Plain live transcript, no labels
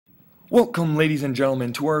Welcome, ladies and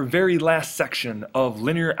gentlemen, to our very last section of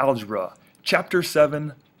Linear Algebra, Chapter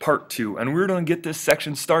 7, Part 2. And we're going to get this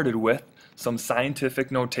section started with some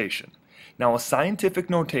scientific notation. Now, a scientific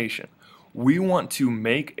notation, we want to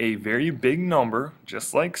make a very big number,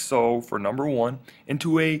 just like so for number 1,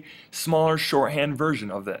 into a smaller shorthand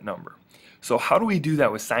version of that number. So how do we do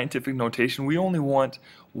that with scientific notation? We only want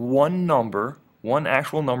one number, one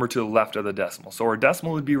actual number to the left of the decimal. So our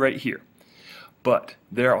decimal would be right here. But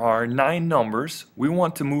there are 9 numbers. We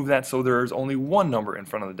want to move that so there is only one number in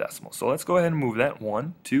front of the decimal. So let's go ahead and move that.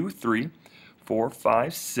 1, 2, 3, 4,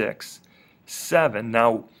 5, 6, 7.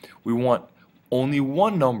 Now we want only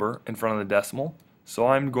one number in front of the decimal. So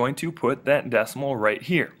I'm going to put that decimal right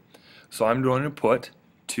here. So I'm going to put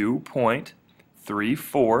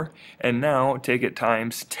 2.34 and now take it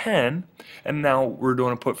times 10. And now we're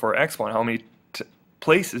going to put for our exponent how many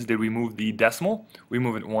places did we move the decimal? We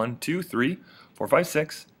move it 1, 2, 3, 4, 5,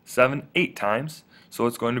 6, 7, 8 times. So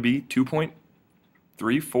it's going to be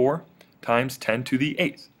 2.34 times 10 to the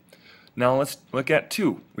 8th. Now let's look at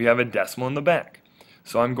 2. We have a decimal in the back.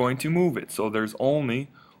 So I'm going to move it. So there's only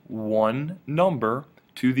one number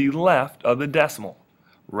to the left of the decimal.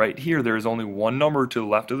 Right here there is only one number to the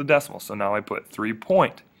left of the decimal. So now I put 3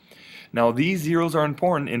 point. Now these zeros are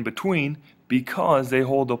important in between because they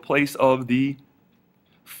hold the place of the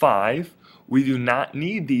 5. We do not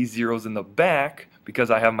need these zeros in the back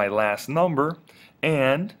because I have my last number,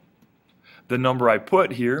 and the number I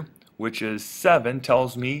put here, which is 7,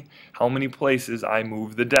 tells me how many places I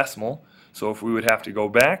moved the decimal. So if we would have to go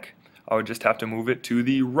back, I would just have to move it to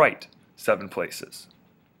the right 7 places.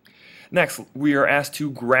 Next, we are asked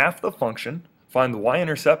to graph the function, find the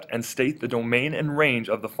y-intercept, and state the domain and range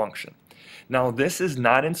of the function. Now this is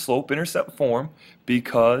not in slope-intercept form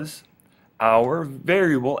because our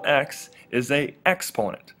variable x is an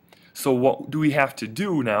exponent. So what do we have to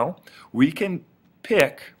do now? We can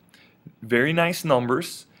pick very nice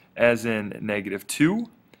numbers as in -2,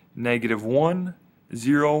 -1,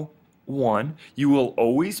 0, 1. You will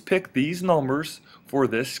always pick these numbers for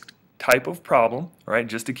this type of problem, right?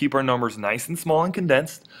 Just to keep our numbers nice and small and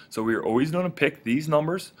condensed. So we're always going to pick these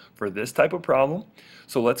numbers for this type of problem.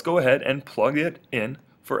 So let's go ahead and plug it in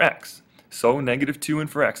for x. So -2 and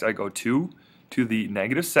for x, I go 2 to the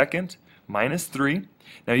 -2nd minus 3.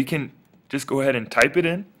 Now you can just go ahead and type it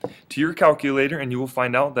in to your calculator and you will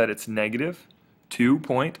find out that it's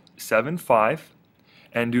 -2.75,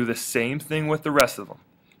 and do the same thing with the rest of them.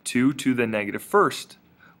 2 to the -1st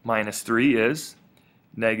minus 3 is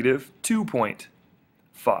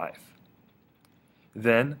 -2.5.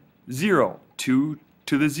 Then 0, 2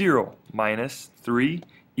 to the 0 minus 3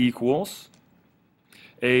 equals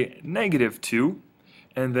a -2,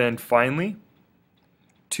 and then finally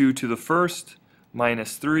 2 to the 1st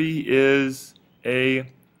minus 3 is a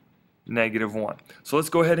 -1. So let's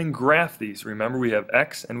go ahead and graph these. Remember, we have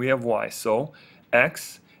x and we have y. So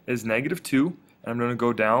x is -2, and I'm going to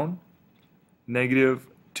go down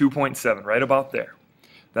 -2.7, right about there.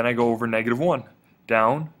 Then I go over -1,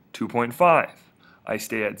 down 2.5. I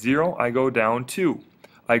stay at 0, I go down 2.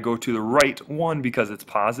 I go to the right 1 because it's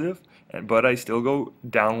positive, but I still go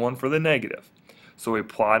down 1 for the negative. So we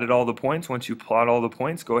plotted all the points. Once you plot all the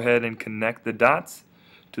points, go ahead and connect the dots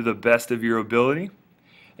to the best of your ability.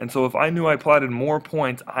 And so if I knew I plotted more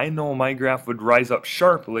points, I know my graph would rise up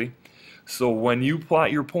sharply. So when you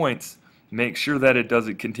plot your points, make sure that it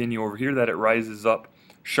doesn't continue over here, that it rises up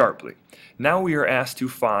sharply. Now we are asked to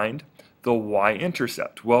find the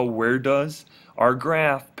y-intercept. Well, where does our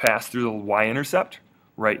graph pass through the y-intercept?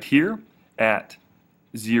 Right here at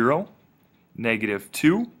 0,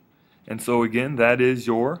 -2. And so again, that is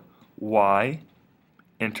your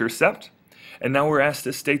y-intercept. And now we're asked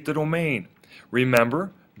to state the domain.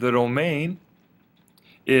 Remember, the domain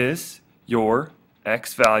is your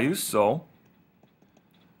x values. So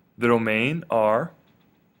the domain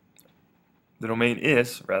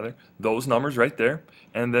is those numbers right there.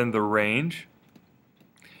 And then the range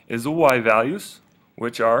is the y values,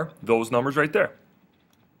 which are those numbers right there.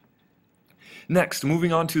 Next,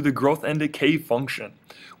 moving on to the growth and decay function,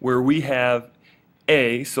 where we have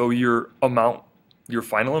a, so your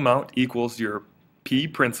final amount equals your p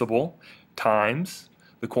principal times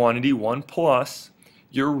the quantity 1 plus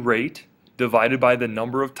your rate divided by the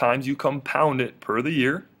number of times you compound it per the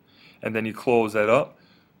year, and then you close that up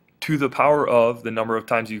to the power of the number of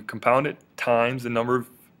times you compound it times the number of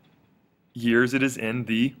years it is in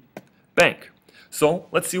the bank. So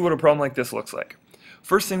let's see what a problem like this looks like.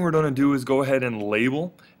 First thing we're going to do is go ahead and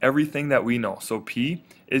label everything that we know. So P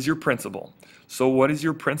is your principal. So what is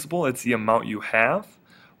your principal? It's the amount you have.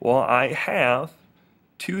 Well, I have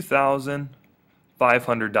 $2,000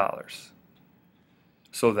 $500.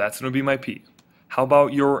 So that's going to be my P. How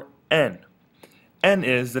about your N? N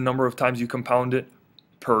is the number of times you compound it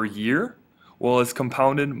per year. Well, it's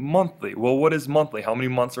compounded monthly. Well, what is monthly? How many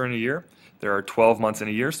months are in a year? There are 12 months in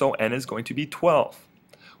a year, so N is going to be 12.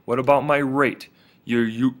 What about my rate?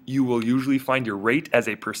 You will usually find your rate as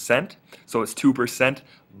a percent, so it's 2%,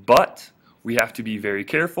 but we have to be very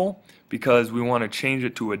careful because we want to change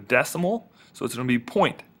it to a decimal, so it's going to be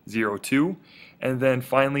 0.02. And then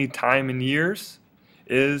finally, time in years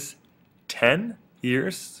is 10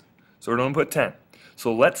 years, so we're going to put 10.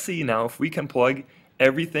 So let's see now if we can plug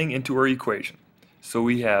everything into our equation. So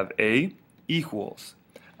we have A equals,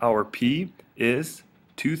 our P is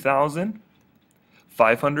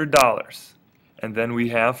 $2,500. And then we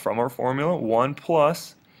have from our formula 1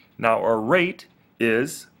 plus, now our rate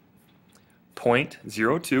is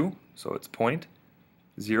 0.02, so it's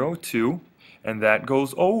 0.02, and that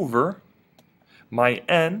goes over my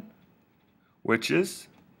N, which is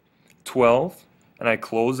 12, and I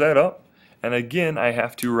close that up, and again I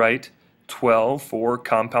have to write 12 for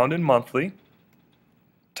compounded monthly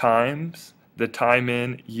times the time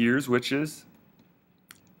in years, which is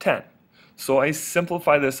 10. So I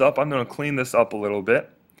simplify this up. I'm going to clean this up a little bit.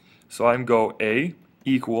 So I'm go A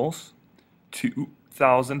equals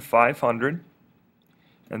 2,500,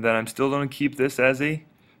 and then I'm still going to keep this as a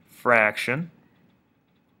fraction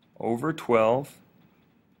over 12.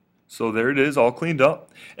 So there it is, all cleaned up.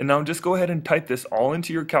 And now just go ahead and type this all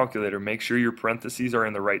into your calculator. Make sure your parentheses are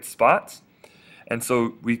in the right spots. And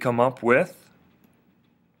so we come up with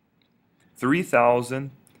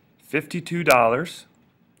 $3,052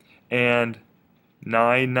 and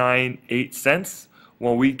 998 cents.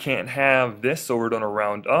 Well, we can't have this, so we're going to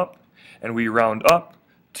round up, and we round up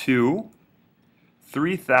to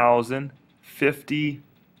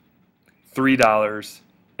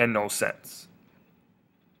 $3,053.00.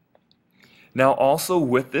 Now also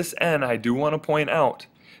with this N, I do want to point out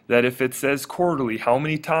that if it says quarterly, how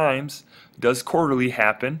many times does quarterly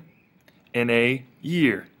happen in a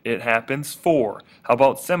year? It happens 4. How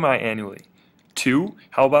about semi-annually? 2.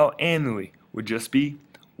 How about annually? Would just be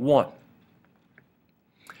 1.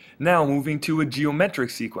 Now moving to a geometric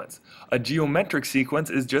sequence. A geometric sequence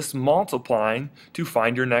is just multiplying to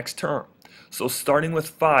find your next term. So starting with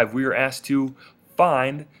 5, we are asked to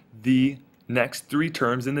find the next 3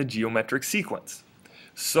 terms in the geometric sequence.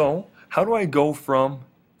 So how do I go from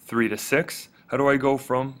 3 to 6? How do I go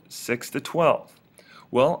from 6 to 12?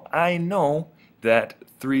 Well, I know that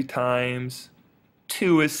 3 times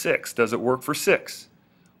 2 is 6. Does it work for 6?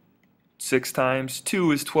 6 times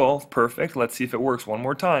 2 is 12. Perfect. Let's see if it works one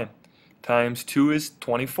more time. Times 2 is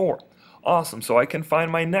 24. Awesome. So I can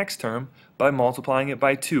find my next term by multiplying it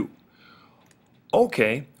by 2.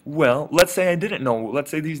 Okay, well, let's say I didn't know.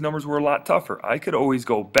 Let's say these numbers were a lot tougher. I could always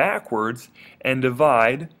go backwards and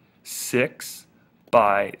divide 6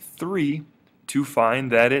 by 3 to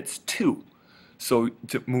find that it's 2. So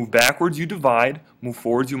to move backwards, you divide. Move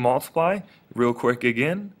forwards, you multiply. Real quick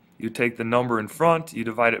again, you take the number in front, you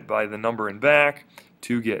divide it by the number in back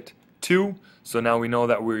to get 2. So now we know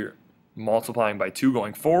that we're multiplying by 2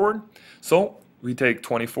 going forward. So we take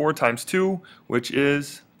 24 times 2, which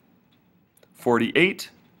is 48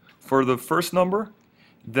 for the first number.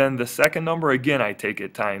 Then the second number, again, I take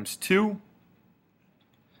it times 2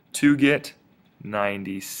 to get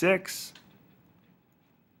 96.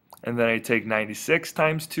 And then I take 96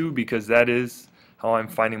 times 2 because that is how I'm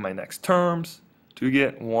finding my next terms to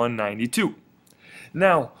get 192.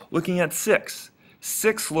 Now, looking at 6.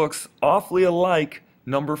 6 looks awfully alike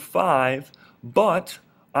number 5, but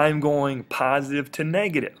I'm going positive to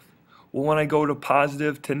negative. Well, when I go to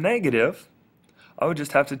positive to negative, I would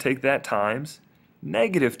just have to take that times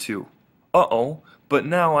negative 2. Uh-oh, but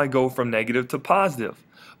now I go from negative to positive.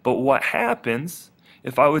 But what happens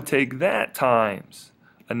if I would take that times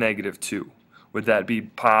a negative 2? Would that be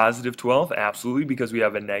positive 12? Absolutely, because we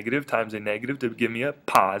have a negative times a negative to give me a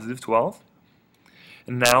positive 12.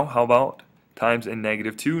 And now, how about times a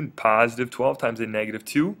negative 2? And positive 12 times a negative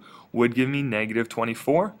 2 would give me negative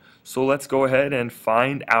 24. So let's go ahead and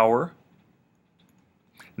find our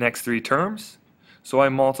next 3 terms. So I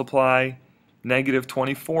multiply negative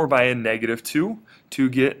 24 by a negative 2 to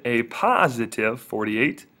get a positive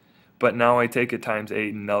 48. But now I take it times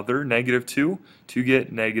another negative 2 to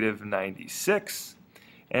get negative 96.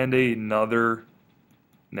 And another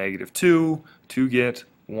negative 2 to get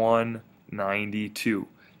 192.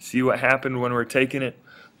 See what happened when we're taking it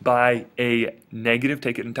by a negative?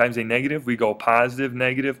 Take it times a negative. We go positive,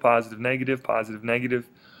 negative, positive, negative, positive, negative,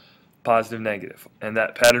 positive, negative. And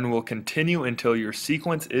that pattern will continue until your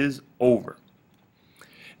sequence is over.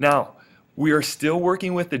 Now, We are still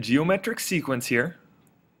working with the geometric sequence here.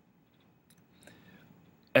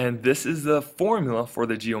 And this is the formula for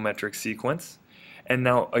the geometric sequence. And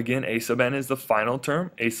now again, a sub n is the final term,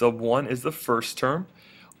 a sub 1 is the first term,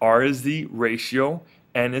 r is the ratio,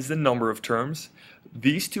 n is the number of terms.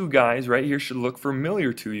 These two guys right here should look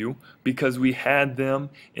familiar to you because we had them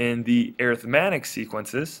in the arithmetic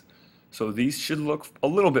sequences. So these should look a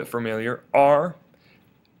little bit familiar. R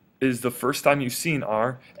is the first time you've seen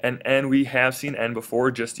r, and n we have seen n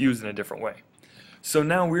before, just used in a different way. So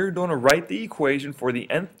now we're going to write the equation for the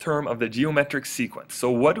nth term of the geometric sequence.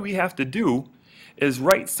 So what we have to do is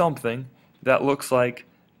write something that looks like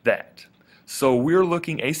that. So we're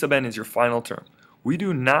looking, a sub n is your final term. We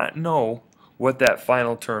do not know what that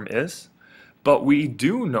final term is, but we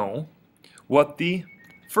do know what the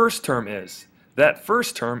first term is. That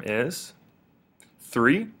first term is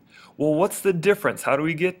 3. Well, what's the difference? How do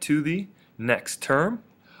we get to the next term?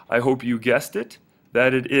 I hope you guessed it,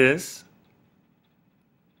 that it is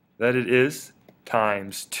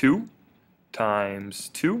times 2 times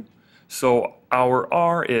 2. So our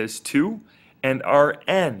r is 2, and our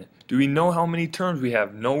n, do we know how many terms we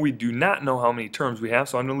have? No, we do not know how many terms we have,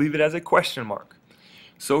 so I'm going to leave it as a question mark.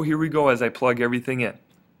 So here we go as I plug everything in.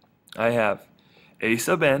 I have a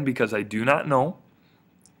sub n because I do not know.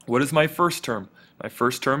 What is my first term? My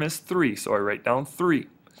first term is 3, so I write down 3.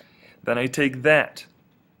 Then I take that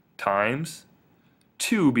times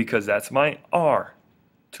 2 because that's my r.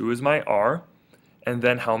 2 is my r. And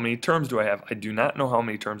then how many terms do I have? I do not know how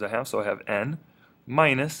many terms I have, so I have n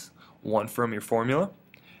minus 1 from your formula.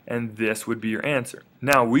 And this would be your answer.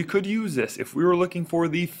 Now we could use this if we were looking for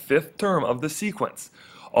the fifth term of the sequence.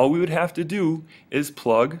 All we would have to do is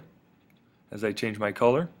plug, as I change my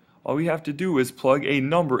color, all we have to do is plug a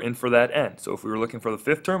number in for that n. So if we were looking for the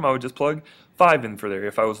fifth term, I would just plug 5 in for there.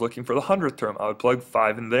 If I was looking for the 100th term, I would plug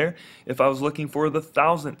 5 in there. If I was looking for the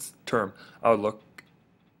 1000th term,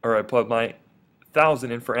 I'd plug my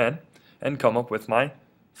 1000 in for n and come up with my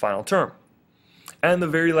final term. And the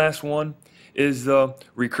very last one is the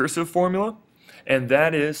recursive formula, and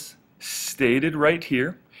that is stated right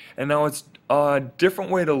here. And now it's a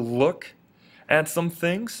different way to look at some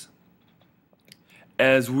things,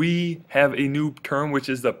 as we have a new term which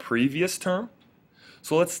is the previous term.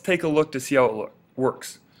 So let's take a look to see how it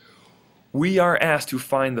works. We are asked to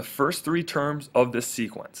find the first 3 terms of this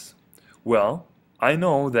sequence. Well, I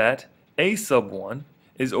know that a sub 1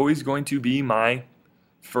 is always going to be my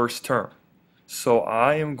first term. So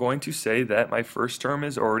I am going to say that my first term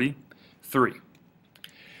is already 3.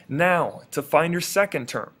 Now, to find your second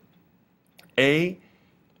term, a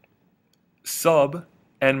sub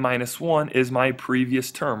n minus 1 is my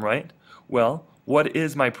previous term, right? Well, what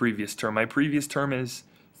is my previous term? My previous term is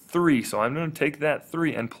 3, so I'm going to take that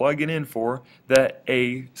 3 and plug it in for that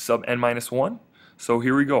a sub n minus 1. So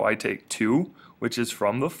here we go. I take 2, which is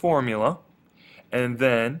from the formula, and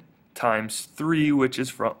then times 3, which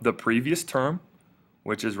is from the previous term,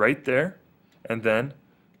 which is right there, and then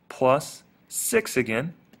plus 6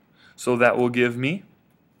 again. So that will give me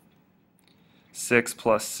 6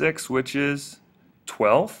 plus 6, which is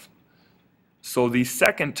 12. So the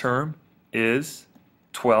second term is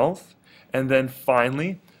 12. And then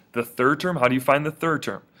finally, the third term, how do you find the third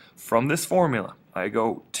term? From this formula, I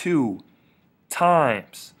go 2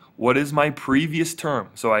 times, what is my previous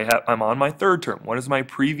term? So I'm on my third term. What is my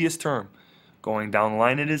previous term? Going down the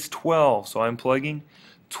line, it is 12. So I'm plugging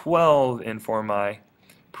 12 in for my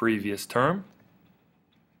previous term.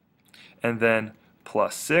 And then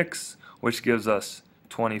plus 6, which gives us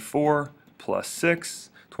 24 plus 6.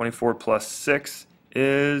 24 plus 6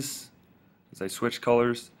 is, as I switch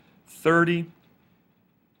colors, 30.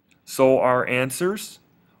 So our answers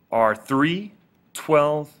are 3,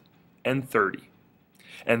 12, and 30.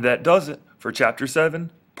 And that does it for Chapter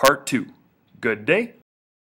 7, Part 2. Good day.